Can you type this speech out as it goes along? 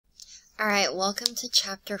Alright, welcome to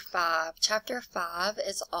Chapter 5. Chapter 5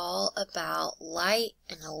 is all about light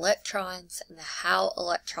and electrons and how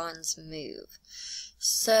electrons move.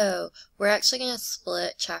 So, we're actually going to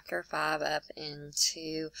split Chapter 5 up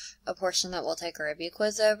into a portion that we'll take a review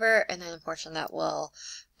quiz over and then a portion that we'll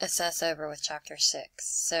assess over with Chapter 6.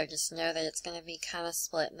 So just know that it's going to be kind of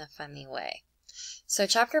split in a funny way. So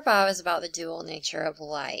Chapter 5 is about the dual nature of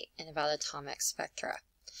light and about atomic spectra.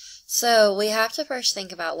 So we have to first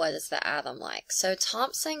think about what is the atom like. So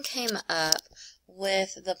Thomson came up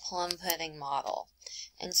with the plum pudding model.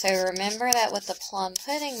 And so remember that with the plum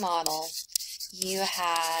pudding model, you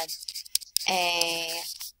had a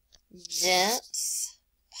dense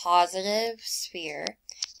positive sphere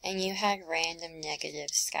and you had random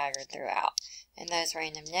negatives scattered throughout. And those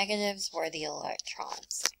random negatives were the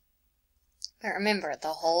electrons. But remember,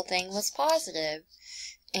 the whole thing was positive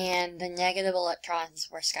and the negative electrons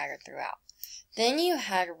were scattered throughout. Then you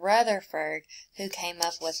had Rutherford, who came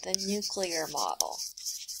up with the nuclear model.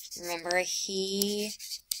 Remember, he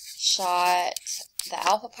shot the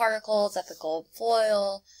alpha particles at the gold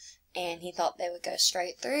foil, and he thought they would go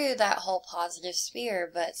straight through that whole positive sphere,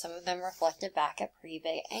 but some of them reflected back at pretty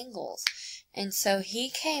big angles. And so he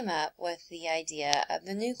came up with the idea of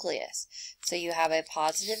the nucleus. So you have a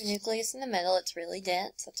positive nucleus in the middle. It's really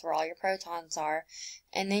dense. That's where all your protons are.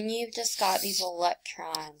 And then you've just got these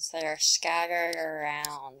electrons that are scattered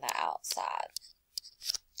around the outside.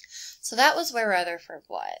 So that was where Rutherford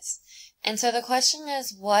was. And so the question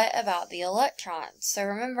is, what about the electrons? So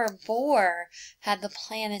remember, Bohr had the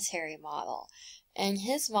planetary model. And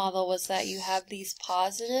his model was that you have these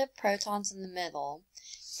positive protons in the middle,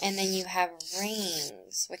 and then you have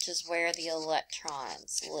rings, which is where the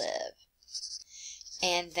electrons live.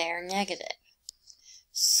 And they're negative.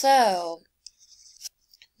 So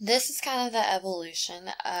this is kind of the evolution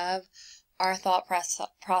of our thought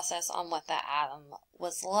process on what the atom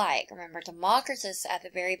was like. Remember, Democritus at the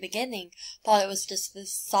very beginning thought it was just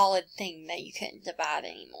this solid thing that you couldn't divide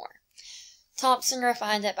anymore. Thomson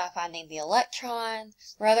refined it by finding the electron.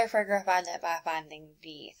 Rutherford refined it by finding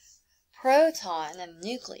the proton and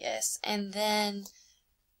nucleus. And then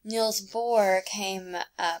Niels Bohr came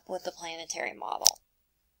up with the planetary model.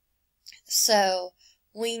 So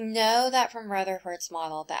we know that from Rutherford's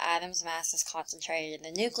model, the atom's mass is concentrated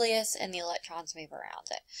in the nucleus and the electrons move around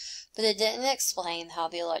it. But it didn't explain how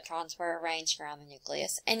the electrons were arranged around the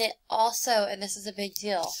nucleus. And it also, and this is a big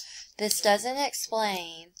deal, this doesn't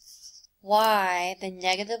explain why the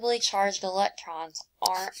negatively charged electrons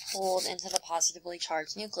aren't pulled into the positively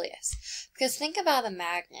charged nucleus. Because think about a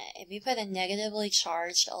magnet. If you put a negatively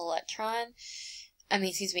charged a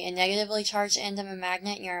negatively charged end of a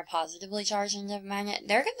magnet and you're a positively charged end of a magnet,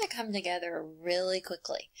 they're going to come together really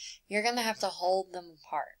quickly. You're going to have to hold them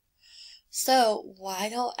apart. So why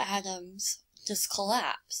don't atoms just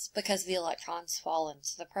collapse? Because the electrons fall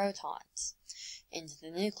into the protons, into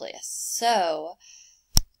the nucleus. So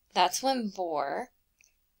that's when Bohr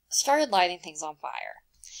started lighting things on fire.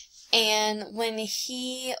 And when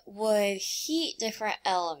he would heat different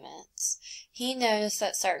elements, he noticed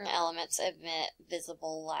that certain elements emit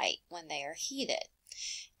visible light when they are heated.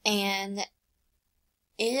 And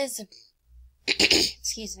it is,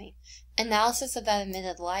 analysis of that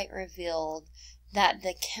emitted light revealed that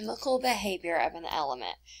the chemical behavior of an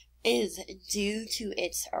element is due to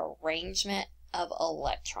its arrangement of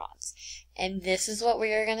electrons. And this is what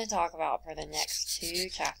we are going to talk about for the next 2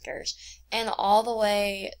 chapters and all the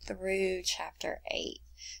way through chapter 8.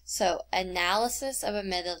 So, analysis of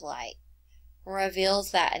emitted light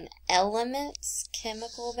reveals that an element's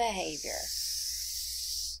chemical behavior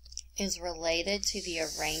is related to the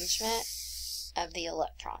arrangement of the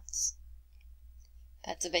electrons.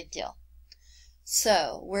 That's a big deal.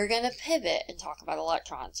 So, we're going to pivot and talk about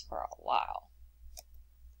electrons for a while.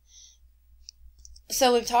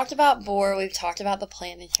 So we've talked about Bohr, we've talked about the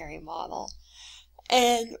planetary model,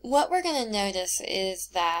 and what we're going to notice is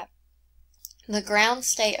that the ground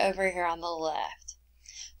state over here on the left,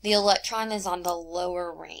 the electron is on the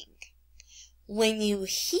lower ring. When you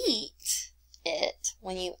heat it,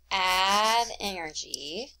 when you add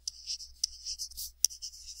energy,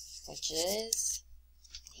 which is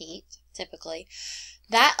heat typically,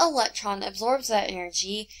 that electron absorbs that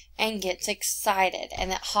energy and gets excited,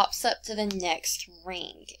 and it hops up to the next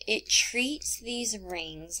ring. It treats these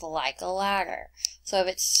rings like a ladder. So if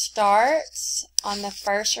it starts on the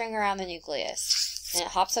first ring around the nucleus, and it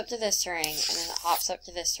hops up to this ring, and then it hops up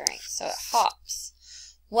to this ring. So it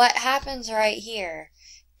hops. What happens right here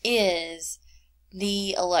is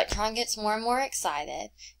the electron gets more and more excited,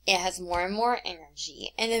 it has more and more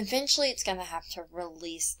energy, and eventually it's going to have to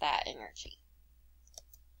release that energy.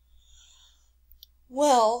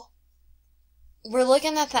 Well, we're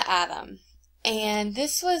looking at the atom, and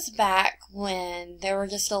this was back when there were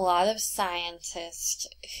just a lot of scientists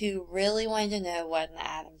who really wanted to know what an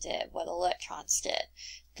atom did, what electrons did.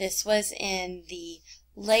 This was in the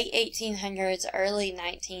late 1800s, early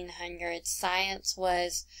 1900s. Science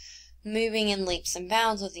was moving in leaps and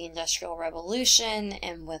bounds with the Industrial Revolution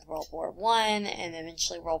and with World War I and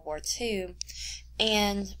eventually World War II.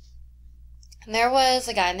 And there was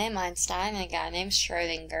a guy named Einstein and a guy named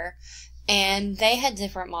Schrödinger, and they had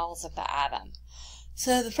different models of the atom.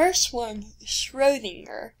 So the first one,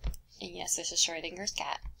 Schrödinger, and yes, this is Schrödinger's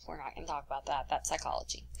cat. We're not going to talk about that. That's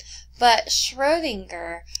psychology. But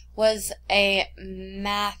Schrödinger was a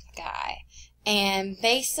math guy, and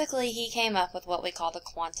basically he came up with what we call the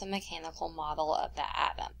quantum mechanical model of the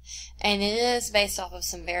atom. And it is based off of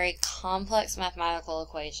some very complex mathematical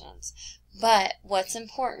equations. But what's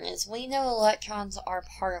important is we know electrons are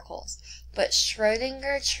particles, but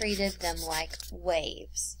Schrödinger treated them like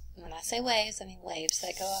waves. When I say waves, I mean waves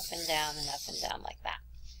that go up and down like that.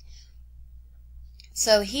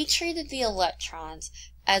 So he treated the electrons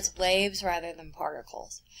as waves rather than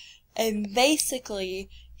particles. And basically,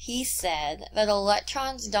 he said that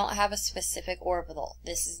electrons don't have a specific orbital.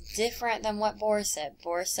 This is different than what Bohr said.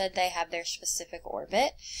 Bohr said they have their specific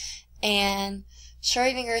orbit. And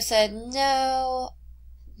Schrödinger said, no,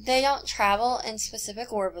 they don't travel in specific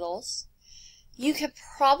orbitals. You could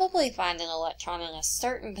probably find an electron in a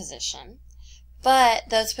certain position, but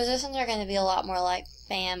those positions are going to be a lot more like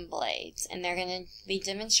fan blades, and they're going to be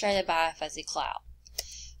demonstrated by a fuzzy cloud.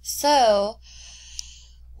 So,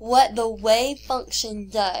 what the wave function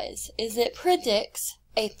does is it predicts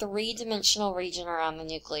a three-dimensional region around the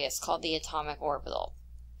nucleus called the atomic orbital.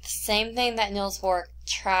 The same thing that Niels Bohr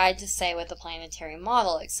tried to say with the planetary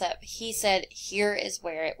model, except he said, here is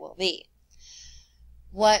where it will be.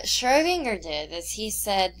 What Schrödinger did is he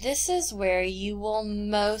said, this is where you will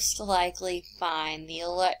most likely find the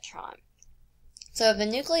electron. So if the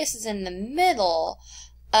nucleus is in the middle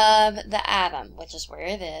of the atom, which is where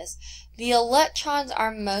it is, the electrons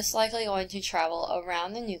are most likely going to travel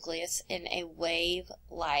around the nucleus in a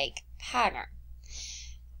wave-like pattern.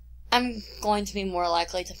 I'm going to be more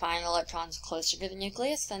likely to find electrons closer to the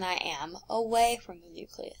nucleus than I am away from the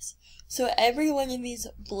nucleus. So every one of these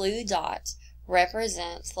blue dots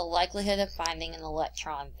represents the likelihood of finding an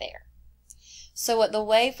electron there. So what the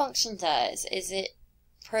wave function does is it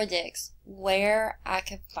predicts where I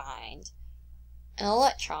could find an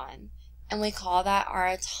electron, and we call that our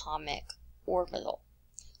atomic orbital.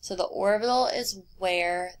 So the orbital is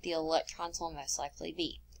where the electrons will most likely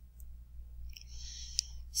be.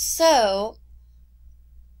 So,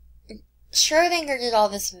 Schrödinger did all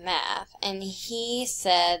this math, and he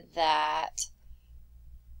said that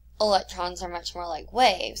electrons are much more like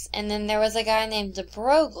waves. And then there was a guy named de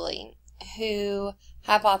Broglie who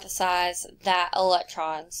hypothesized that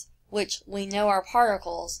electrons, which we know are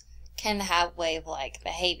particles, can have wave-like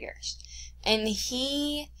behaviors. And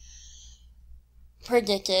he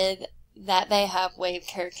predicted that they have wave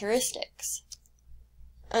characteristics.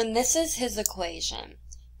 And this is his equation.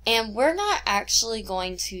 And we're not actually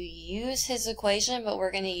going to use his equation, but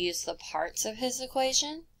we're going to use the parts of his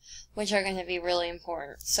equation, which are going to be really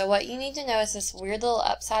important. So what you need to know is this weird little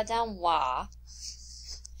upside down Y.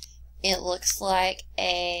 It looks like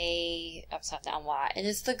a upside down Y. It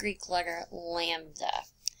is the Greek letter lambda.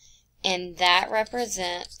 And that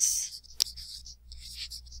represents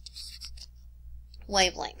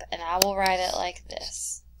wavelength. And I will write it like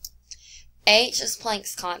this. H is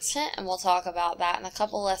Planck's constant, and we'll talk about that in a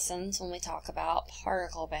couple lessons when we talk about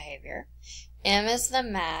particle behavior. M is the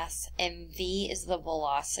mass, and V is the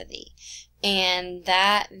velocity. And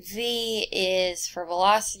that V is for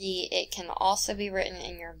velocity. It can also be written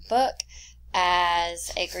in your book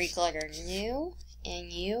as a Greek letter nu,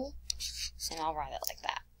 N-U, and I'll write it like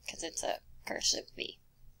that because it's a cursive V.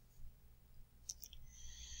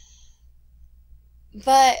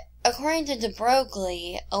 But according to de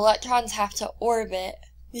Broglie, electrons have to orbit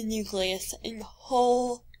the nucleus in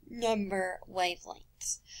whole number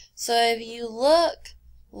wavelengths. So if you look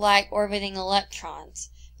like orbiting electrons,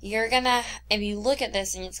 if you look at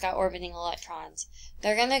this and it's got orbiting electrons,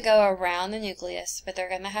 they're going to go around the nucleus, but they're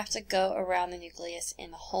going to have to go around the nucleus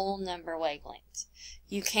in whole number wavelengths.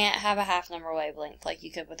 You can't have a half number wavelength like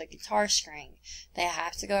you could with a guitar string. They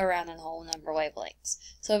have to go around in whole number wavelengths.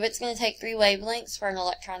 So if it's going to take 3 wavelengths for an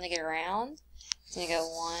electron to get around, it's going to go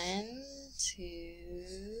 1,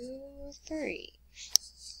 2, 3.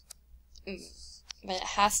 But it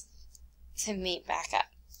has to meet back up.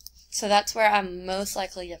 So that's where I'm most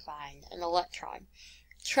likely to find an electron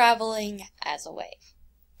traveling as a wave.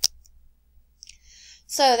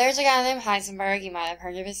 So there's a guy named Heisenberg. You might have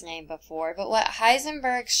heard of his name before, but what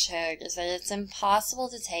Heisenberg showed is that it's impossible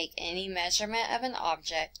to take any measurement of an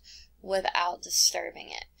object without disturbing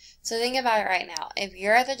it. So think about it right now. If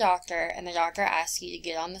you're at the doctor and the doctor asks you to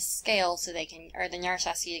get on the scale so they can, or the nurse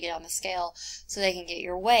asks you to get on the scale so they can get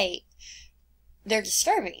your weight, they're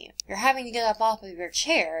disturbing you. You're having to get up off of your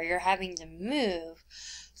chair. You're having to move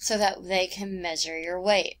so that they can measure your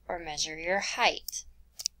weight or measure your height.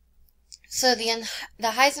 So the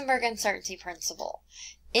Heisenberg uncertainty principle,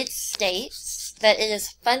 it states that it is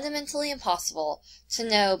fundamentally impossible to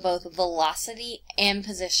know both velocity and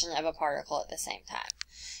position of a particle at the same time.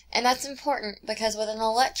 And that's important because with an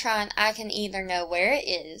electron, I can either know where it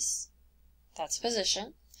is, that's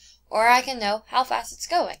position, or I can know how fast it's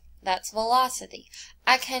going, that's velocity.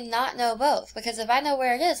 I cannot know both because if I know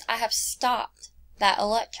where it is, I have stopped that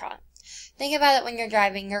electron. Think about it when you're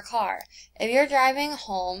driving your car. If you're driving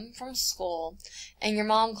home from school and your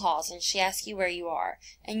mom calls and she asks you where you are,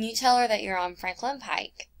 and you tell her that you're on Franklin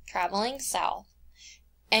Pike, traveling south,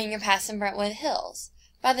 and you're passing Brentwood Hills,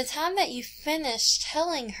 by the time that you finish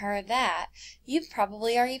telling her that, you've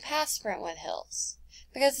probably already passed Brentwood Hills.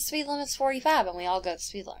 Because the speed limit's 45 and we all go the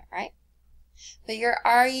speed limit, right? But you're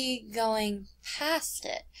already going past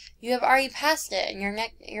it. You have already passed it and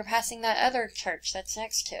you're passing that other church that's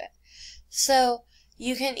next to it. So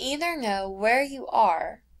you can either know where you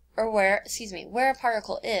are, or where a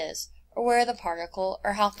particle is, or where the particle,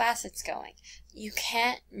 or how fast it's going. You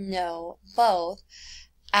can't know both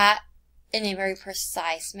in a very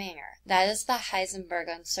precise manner. That is the Heisenberg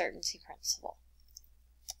uncertainty principle.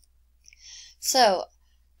 So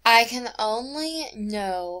I can only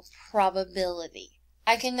know probability.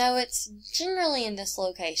 I can know it's generally in this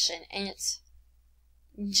location, and it's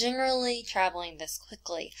generally traveling this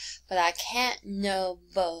quickly, but I can't know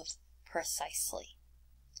both precisely.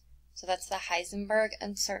 So that's the Heisenberg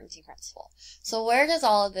uncertainty principle. So where does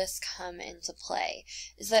all of this come into play?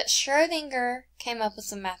 Is that Schrödinger came up with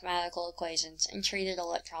some mathematical equations and treated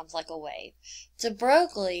electrons like a wave. De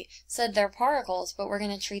Broglie said they're particles, but we're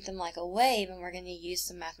going to treat them like a wave, and we're going to use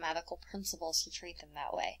some mathematical principles to treat them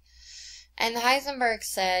that way. And Heisenberg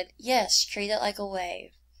said, yes, treat it like a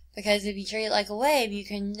wave. Because if you treat it like a wave, you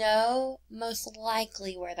can know most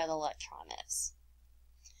likely where that electron is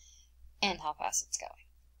and how fast it's going.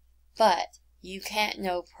 But you can't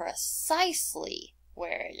know precisely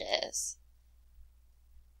where it is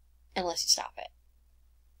unless you stop it.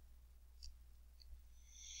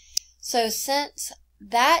 So since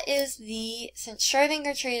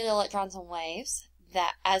Schrödinger treated electrons and waves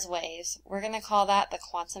as waves, we're going to call that the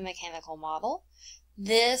quantum mechanical model.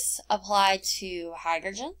 This applied to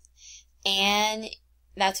hydrogen, and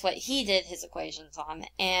that's what he did his equations on,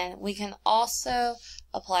 and we can also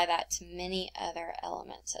apply that to many other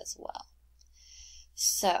elements as well.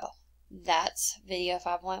 So, that's video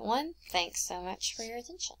 5.1. Thanks so much for your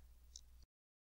attention.